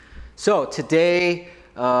So today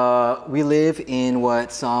we live in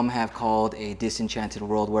what some have called a disenchanted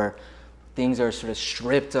world where things are sort of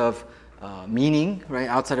stripped of meaning, right,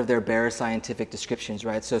 outside of their bare scientific descriptions,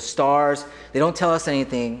 right? So stars, they don't tell us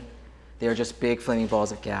anything. They are just big flaming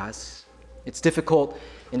balls of gas. It's difficult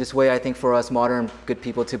in this way, I think, for us modern good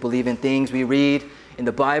people to believe in things we read in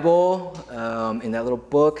the Bible, in that little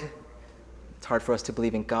book. It's hard for us to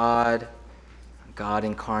believe in God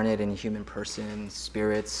incarnate in human person,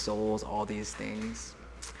 spirits, souls, all these things.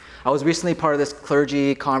 I was recently part of this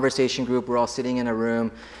clergy conversation group. We're all sitting in a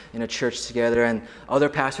room in a church together, and other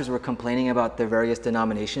pastors were complaining about the various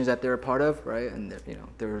denominations that they're a part of, right? And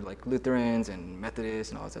they're like Lutherans and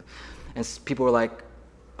Methodists and all that stuff. And people were like,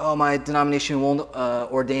 "Oh, my denomination won't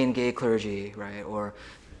ordain gay clergy, right?" Or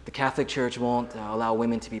the Catholic Church won't allow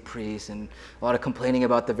women to be priests, and a lot of complaining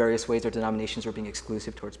about the various ways their denominations are being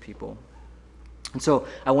exclusive towards people. And so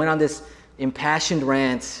I went on this impassioned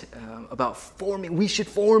rant about we should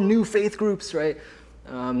form new faith groups, right?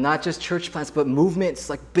 Not just church plants, but movements,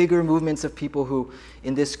 like bigger movements of people who,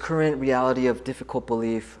 in this current reality of difficult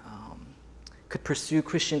belief, could pursue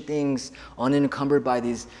Christian things unencumbered by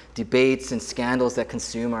these debates and scandals that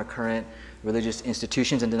consume our current religious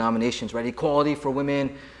institutions and denominations, right? Equality for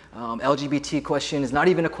women, LGBT question is not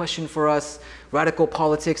even a question for us, radical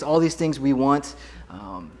politics, all these things we want.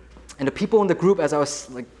 And the people in the group, as I was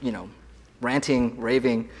ranting,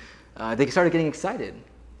 raving, they started getting excited.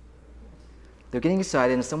 They're getting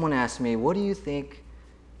excited, and someone asked me, "What do you think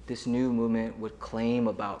this new movement would claim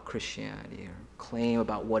about Christianity, or claim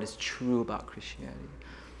about what is true about Christianity?"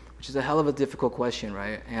 Which is a hell of a difficult question,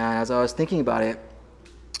 right? And as I was thinking about it,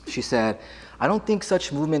 she said, "I don't think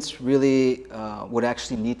such movements really would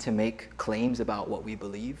actually need to make claims about what we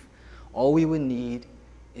believe. All we would need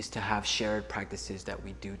is to have shared practices that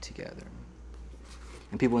we do together."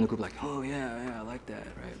 And people in the group were like, "Oh yeah, I like that,"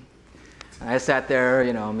 right? And I sat there, I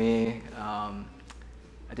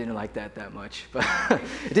didn't like that much, but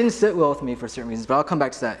it didn't sit well with me for certain reasons, but I'll come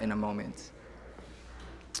back to that in a moment.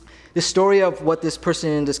 The story of what this person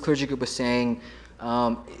in this clergy group was saying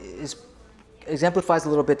exemplifies a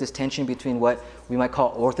little bit this tension between what we might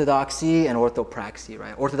call orthodoxy and orthopraxy,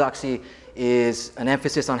 right? Orthodoxy is an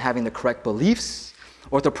emphasis on having the correct beliefs.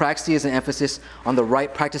 Orthopraxy is an emphasis on the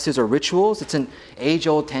right practices or rituals. It's an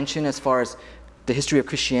age-old tension as far as the history of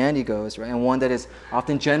Christianity goes, right? And one that is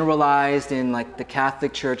often generalized in like the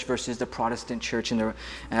Catholic Church versus the Protestant Church in the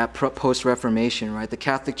post-Reformation, right? The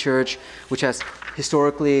Catholic Church, which has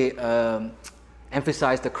historically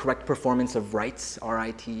emphasized the correct performance of rites,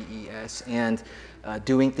 rites, and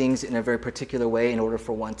doing things in a very particular way in order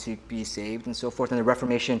for one to be saved and so forth. And the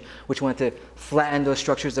Reformation, which wanted to flatten those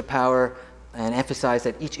structures of power and emphasize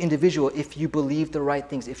that each individual, if you believe the right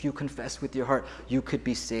things, if you confess with your heart, you could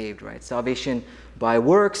be saved, right? Salvation by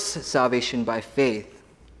works, salvation by faith.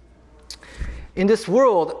 In this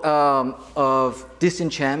world of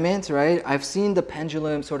disenchantment, right, I've seen the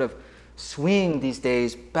pendulum sort of swing these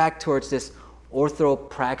days back towards this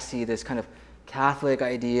orthopraxy, this kind of Catholic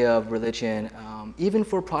idea of religion, even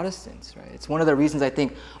for Protestants, right? It's one of the reasons I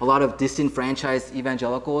think a lot of disenfranchised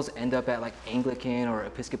evangelicals end up at like Anglican or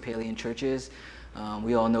Episcopalian churches.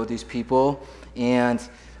 We all know these people, and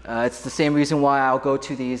it's the same reason why I'll go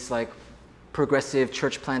to these like progressive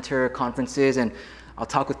church planter conferences, and I'll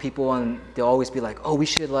talk with people, and they'll always be like, "Oh, we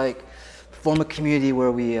should like form a community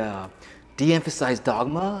where we de-emphasize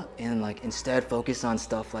dogma and like instead focus on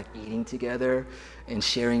stuff like eating together and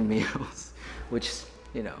sharing meals," which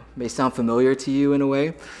may sound familiar to you in a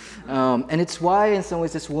way. And it's why, in some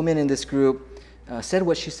ways, this woman in this group said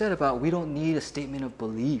what she said about we don't need a statement of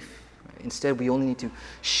belief. Right? Instead, we only need to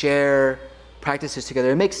share practices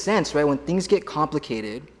together. It makes sense, right? When things get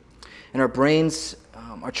complicated and our brains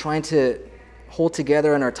are trying to hold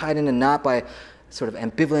together and are tied in a knot by sort of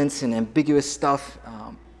ambivalence and ambiguous stuff,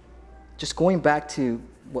 just going back to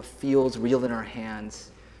what feels real in our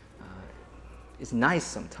hands is nice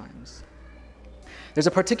sometimes. There's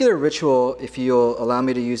a particular ritual, if you'll allow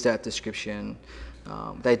me to use that description,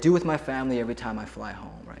 that I do with my family every time I fly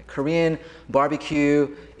home, right? Korean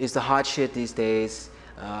barbecue is the hot shit these days.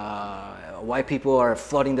 White people are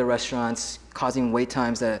flooding the restaurants, causing wait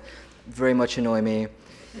times that very much annoy me.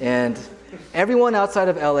 And everyone outside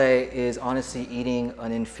of LA is honestly eating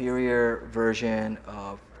an inferior version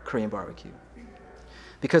of Korean barbecue.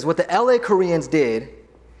 Because what the LA Koreans did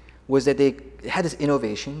was that they had this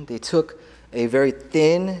innovation. They took a very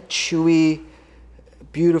thin, chewy,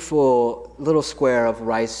 beautiful little square of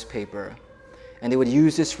rice paper. And they would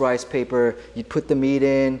use this rice paper, you'd put the meat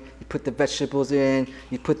in, you put the vegetables in,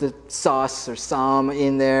 you put the sauce or sam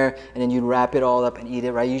in there, and then you wrap it all up and eat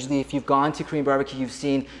it, right? Usually if you've gone to Korean barbecue, you've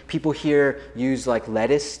seen people here use like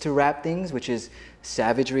lettuce to wrap things, which is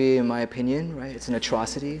savagery in my opinion, right? It's an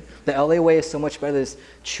atrocity. The LA way is so much better, this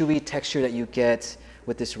chewy texture that you get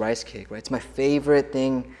with this rice cake, right? It's my favorite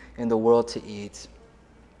thing in the world to eat.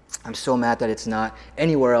 I'm so mad that it's not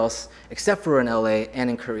anywhere else except for in LA and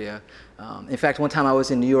in Korea. In fact, one time I was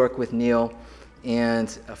in New York with Neil,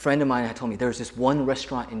 and a friend of mine had told me there's this one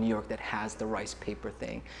restaurant in New York that has the rice paper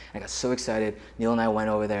thing. I got so excited. Neil and I went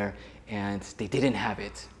over there, and they didn't have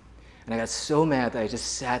it. And I got so mad that I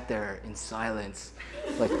just sat there in silence,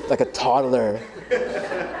 like a toddler.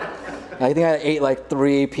 I think I ate like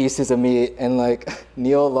 3 pieces of meat, and like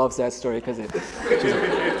Neil loves that story because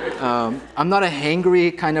I'm not a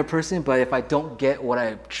hangry kind of person, but if I don't get what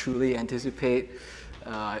I truly anticipate,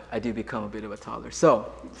 I do become a bit of a toddler.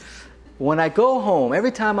 So when I go home,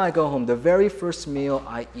 every time I go home, the very first meal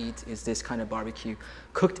I eat is this kind of barbecue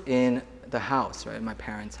cooked in the house, right, in my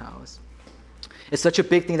parents' house. It's such a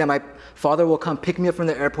big thing that my father will come pick me up from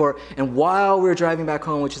the airport, and while we're driving back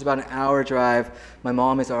home, which is about an hour drive, my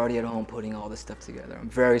mom is already at home putting all this stuff together. I'm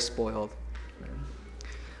very spoiled.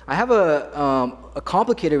 I have a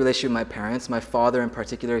complicated relationship with my parents. My father in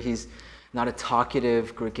particular, he's not a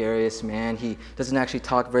talkative, gregarious man. He doesn't actually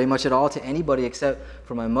talk very much at all to anybody except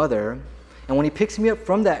for my mother. And when he picks me up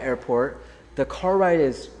from that airport, the car ride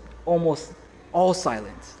is almost all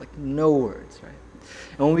silence, like no words, right?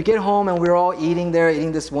 And when we get home and we're all eating there,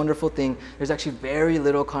 eating this wonderful thing, there's actually very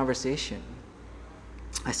little conversation.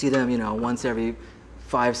 I see them, once every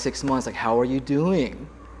 5-6 months, like, how are you doing?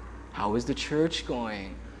 How is the church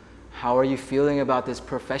going? How are you feeling about this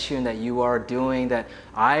profession that you are doing that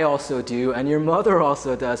I also do and your mother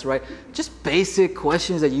also does, right? Just basic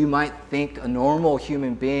questions that you might think a normal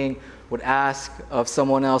human being would ask of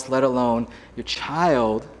someone else, let alone your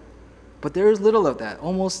child. But there is little of that,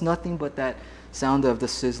 almost nothing but that sound of the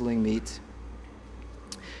sizzling meat.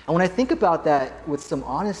 And when I think about that with some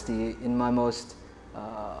honesty in my most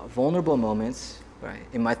vulnerable moments, right,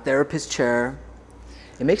 in my therapist chair,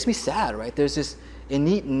 it makes me sad, right? There's this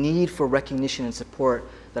innate need for recognition and support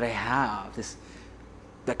that I have, this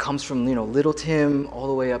that comes from little Tim all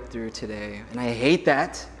the way up through today, and I hate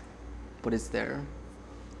that, but it's there.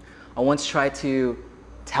 I once tried to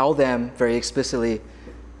tell them very explicitly,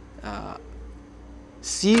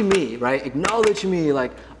 see me, right? Acknowledge me,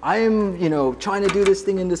 like I'm trying to do this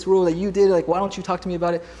thing in this role that you did, like why don't you talk to me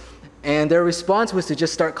about it? And their response was to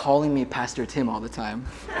just start calling me Pastor Tim all the time.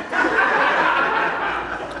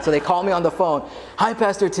 So they call me on the phone, hi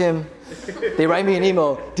Pastor Tim. They write me an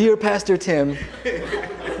email, dear Pastor Tim.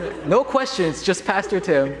 No questions, just Pastor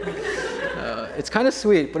Tim. It's kind of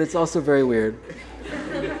sweet, but it's also very weird.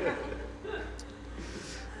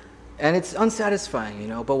 And it's unsatisfying,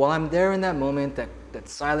 but while I'm there in that moment, that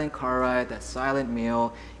silent car ride, that silent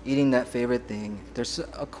meal, eating that favorite thing, there's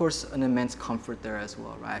of course an immense comfort there as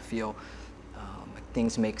well, right? I feel like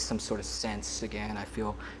things make some sort of sense again. I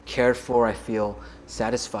feel cared for, I feel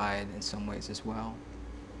satisfied in some ways as well.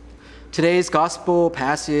 Today's gospel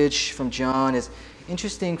passage from John is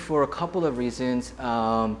interesting for a couple of reasons.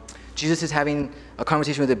 Jesus is having a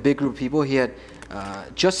conversation with a big group of people. He had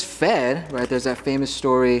just fed, right? There's that famous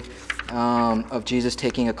story of Jesus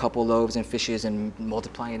taking a couple loaves and fishes and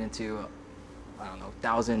multiplying it into,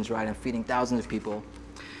 thousands, right? And feeding thousands of people.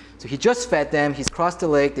 So he just fed them. He's crossed the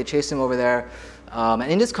lake. They chased him over there. And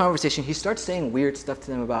in this conversation, he starts saying weird stuff to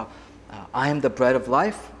them about, I am the bread of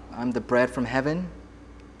life. I'm the bread from heaven.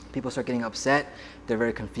 People start getting upset. They're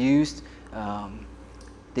very confused.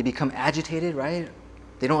 They become agitated, right?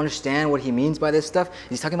 They don't understand what he means by this stuff.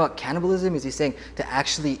 Is he talking about cannibalism? Is he saying to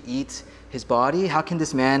actually eat his body? How can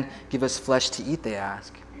this man give us flesh to eat, they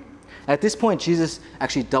ask. At this point, Jesus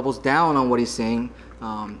actually doubles down on what he's saying.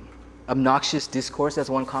 Obnoxious discourse, as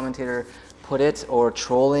one commentator put it, or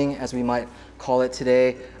trolling, as we might call it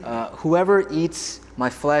today. Whoever eats my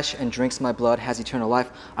flesh and drinks my blood has eternal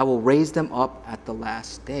life. I will raise them up at the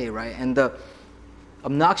last day, right? And the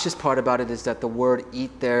obnoxious part about it is that the word eat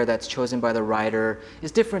there that's chosen by the writer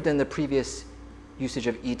is different than the previous usage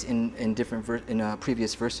of eat in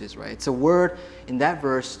previous verses, right? It's a word in that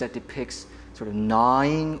verse that depicts sort of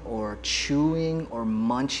gnawing or chewing or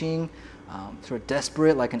munching, sort of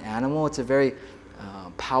desperate like an animal. It's a very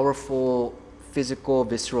powerful, physical,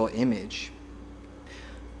 visceral image.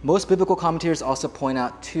 Most biblical commentators also point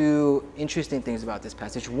out 2 interesting things about this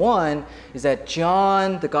passage. One is that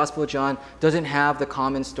John, the Gospel of John, doesn't have the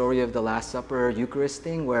common story of the Last Supper Eucharist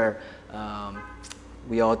thing where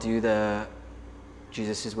we all do the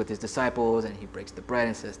Jesus is with his disciples and he breaks the bread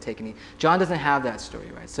and says, take and eat. John doesn't have that story,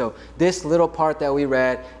 right? So this little part that we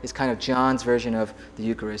read is kind of John's version of the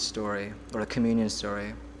Eucharist story or the communion story.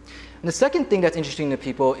 And the second thing that's interesting to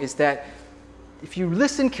people is that if you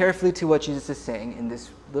listen carefully to what Jesus is saying in this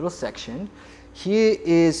little section, he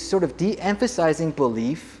is sort of de-emphasizing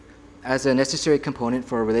belief as a necessary component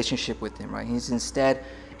for a relationship with him, right? He's instead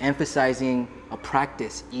emphasizing a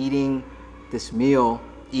practice, eating this meal,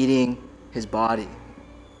 eating his body.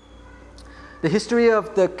 The history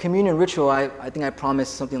of the communion ritual, I think I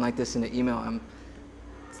promised something like this in the email.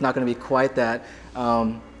 It's not going to be quite that.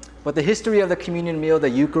 But the history of the communion meal, the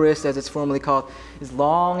Eucharist as it's formally called, is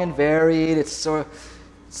long and varied. It's a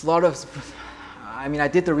lot of, I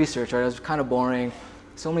did the research, right? It was kind of boring.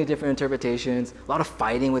 So many different interpretations, a lot of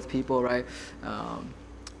fighting with people, right?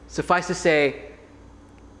 Suffice to say,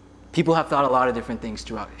 people have thought a lot of different things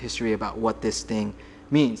throughout history about what this thing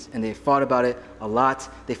means, and they fought about it a lot.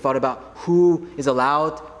 They fought about who is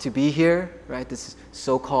allowed to be here, right? This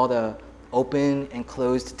so-called open and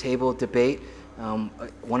closed table debate.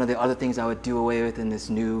 One of the other things I would do away with in this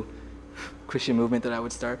new Christian movement that I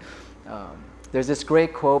would start. There's this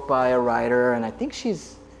great quote by a writer, and I think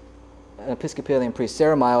she's an Episcopalian priest,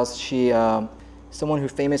 Sarah Miles. She, someone who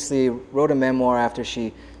famously wrote a memoir after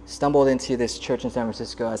she stumbled into this church in San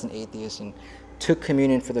Francisco as an atheist and took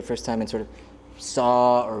communion for the first time and sort of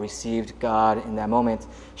saw or received God in that moment.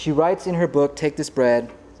 She writes in her book, Take This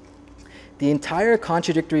Bread, the entire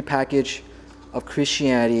contradictory package of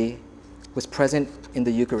Christianity was present in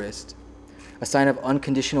the Eucharist, a sign of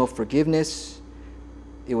unconditional forgiveness.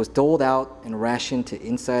 It was doled out and rationed to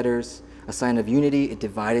insiders, a sign of unity. It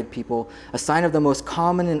divided people, a sign of the most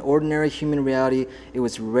common and ordinary human reality. It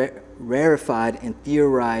was rarefied and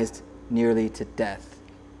theorized nearly to death.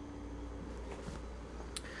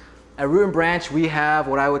 At Root and Branch, we have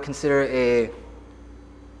what I would consider a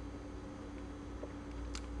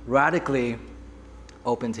radically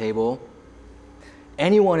open table.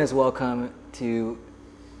 Anyone is welcome to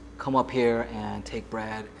come up here and take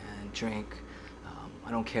bread and drink. I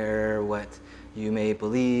don't care what you may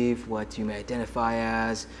believe, what you may identify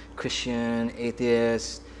as, Christian,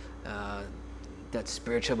 atheist, that's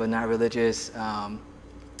spiritual but not religious.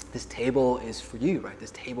 This table is for you, right?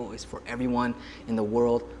 This table is for everyone in the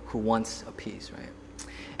world who wants a piece, right?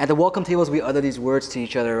 At the welcome tables, we utter these words to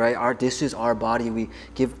each other, right? This is our body. We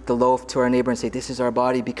give the loaf to our neighbor and say, this is our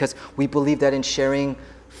body, because we believe that in sharing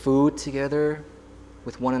food together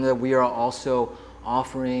with one another, we are also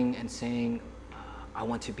offering and saying, I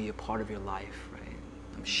want to be a part of your life, right?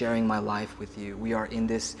 I'm sharing my life with you. We are in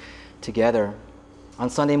this together. On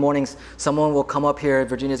Sunday mornings, someone will come up here,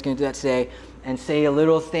 Virginia's going to do that today, and say a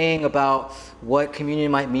little thing about what communion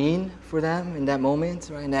might mean for them in that moment,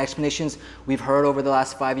 right? And the explanations we've heard over the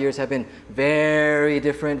last 5 years have been very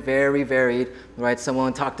different, very varied, right?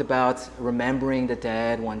 Someone talked about remembering the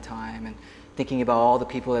dead one time and thinking about all the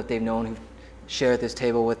people that they've known who've shared this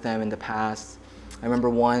table with them in the past. I remember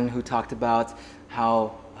one who talked about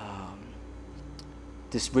how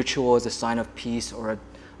this ritual is a sign of peace, or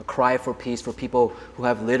a cry for peace for people who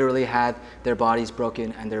have literally had their bodies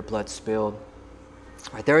broken and their blood spilled.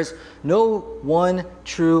 Right? There is no one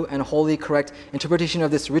true and wholly correct interpretation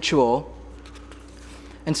of this ritual.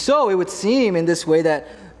 And so it would seem in this way that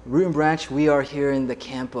Root and Branch, we are here in the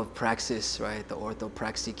camp of praxis, right? The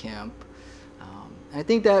orthopraxy camp. I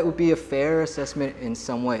think that would be a fair assessment in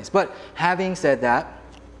some ways. But having said that,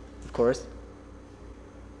 of course,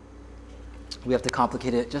 we have to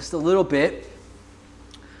complicate it just a little bit.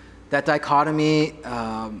 That dichotomy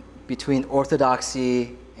between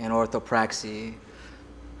orthodoxy and orthopraxy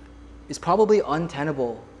is probably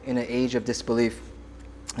untenable in an age of disbelief.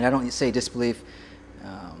 And I don't say disbelief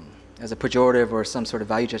as a pejorative or some sort of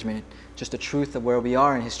value judgment, just the truth of where we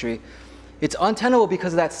are in history. It's untenable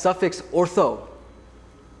because of that suffix ortho.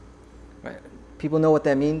 Right? People know what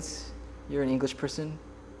that means? You're an English person?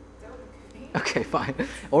 Okay, fine.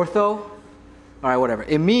 Ortho? All right, whatever.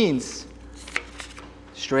 It means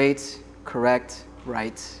straight, correct,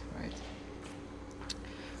 right.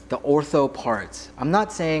 The ortho part. I'm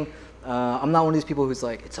not saying, I'm not one of these people who's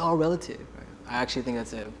like, it's all relative. Right? I actually think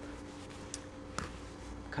that's a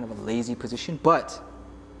kind of a lazy position, but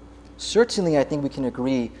certainly I think we can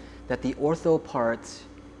agree that the ortho part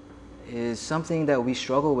is something that we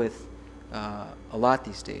struggle with a lot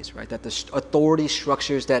these days, right? That the authority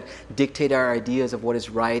structures that dictate our ideas of what is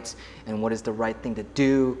right and what is the right thing to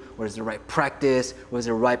do, what is the right practice, what is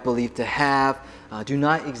the right belief to have, do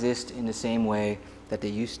not exist in the same way that they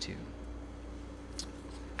used to.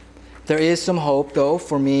 There is some hope, though,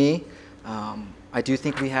 for me. I do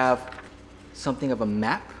think we have something of a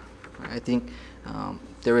map, I think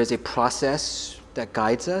there is a process that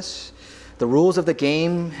guides us. The rules of the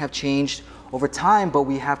game have changed over time, but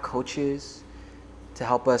we have coaches to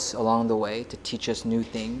help us along the way, to teach us new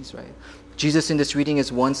things, right? Jesus in this reading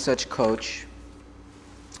is one such coach.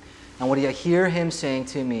 And what I hear him saying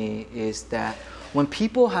to me is that when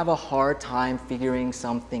people have a hard time figuring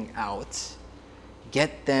something out,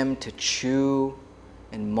 get them to chew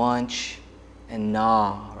and munch and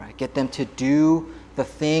gnaw, right? Get them to do the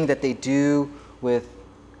thing that they do with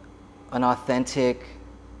an authentic,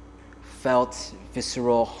 felt,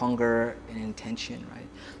 visceral hunger and intention, right?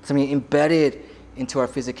 Something embedded into our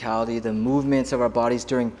physicality, the movements of our bodies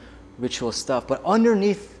during ritual stuff. But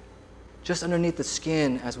just underneath the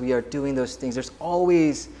skin, as we are doing those things, there's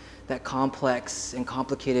always that complex and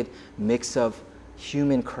complicated mix of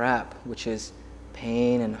human crap, which is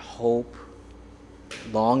pain and hope,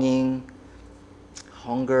 longing,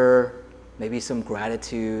 hunger, maybe some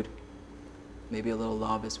gratitude, maybe a little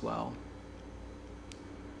love as well.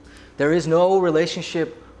 There is no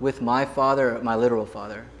relationship with my father, my literal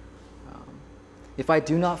father. If I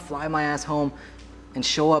do not fly my ass home and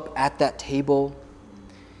show up at that table,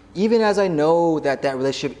 even as I know that that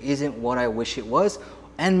relationship isn't what I wish it was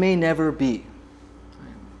and may never be.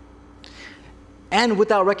 And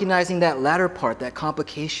without recognizing that latter part, that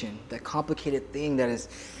complication, that complicated thing that is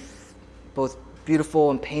both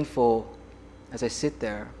beautiful and painful as I sit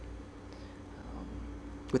there,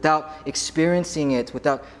 without experiencing it,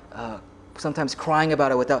 without sometimes crying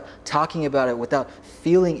about it, without talking about it, without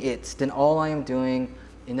feeling it, then all I am doing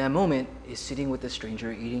in that moment is sitting with a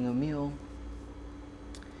stranger eating a meal.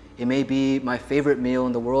 It may be my favorite meal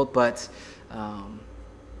in the world, but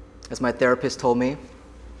as my therapist told me,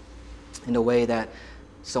 in a way that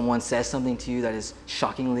someone says something to you that is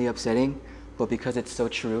shockingly upsetting, but because it's so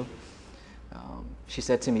true, she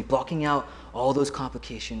said to me, blocking out all those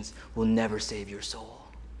complications will never save your soul.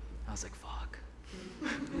 I was like, fuck.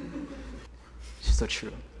 She's so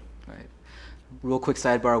true, right? Real quick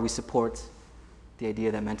sidebar, we support the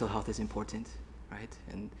idea that mental health is important, right?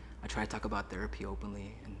 And I try to talk about therapy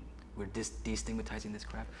openly, and we're destigmatizing this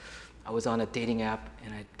crap. I was on a dating app,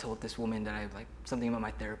 and I told this woman that I like something about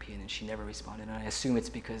my therapy, and she never responded. And I assume it's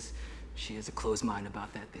because she has a closed mind about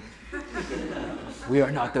that thing. We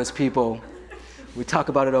are not those people. We talk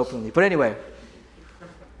about it openly. But anyway,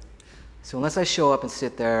 so unless I show up and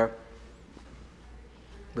sit there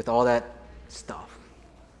with all that stuff,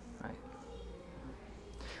 right?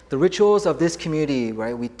 The rituals of this community,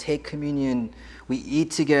 right? We take communion, we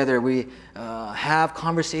eat together, we have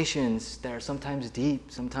conversations that are sometimes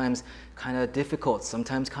deep, sometimes kind of difficult,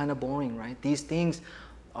 sometimes kind of boring, right? These things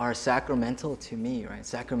are sacramental to me, right?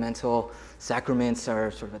 Sacraments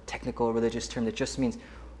are sort of a technical religious term that just means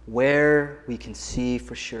where we can see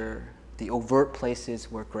for sure the overt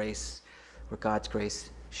places where God's grace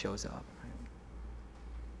shows up.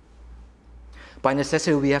 By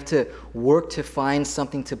necessity, we have to work to find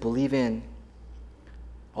something to believe in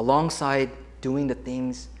alongside doing the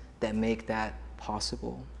things that make that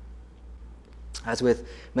possible. As with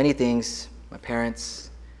many things, my parents,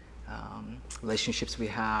 relationships we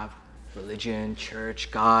have, religion, church,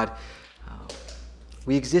 God,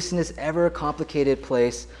 we exist in this ever complicated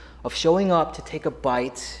place of showing up to take a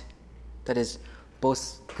bite that is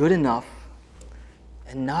both good enough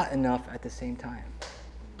and not enough at the same time.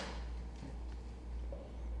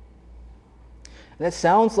 And that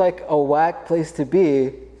sounds like a whack place to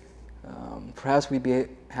be. Perhaps we'd be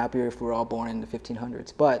happier if we were all born in the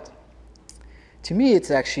 1500s. But to me,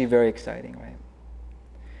 it's actually very exciting, right?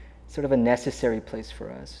 Sort of a necessary place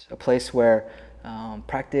for us, a place where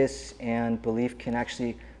practice and belief can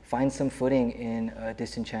actually find some footing in a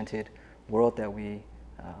disenchanted world that we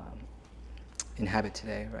inhabit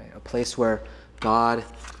today, right? A place where God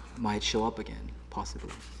might show up again,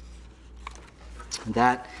 possibly. And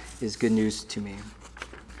that is good news to me.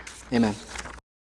 Amen.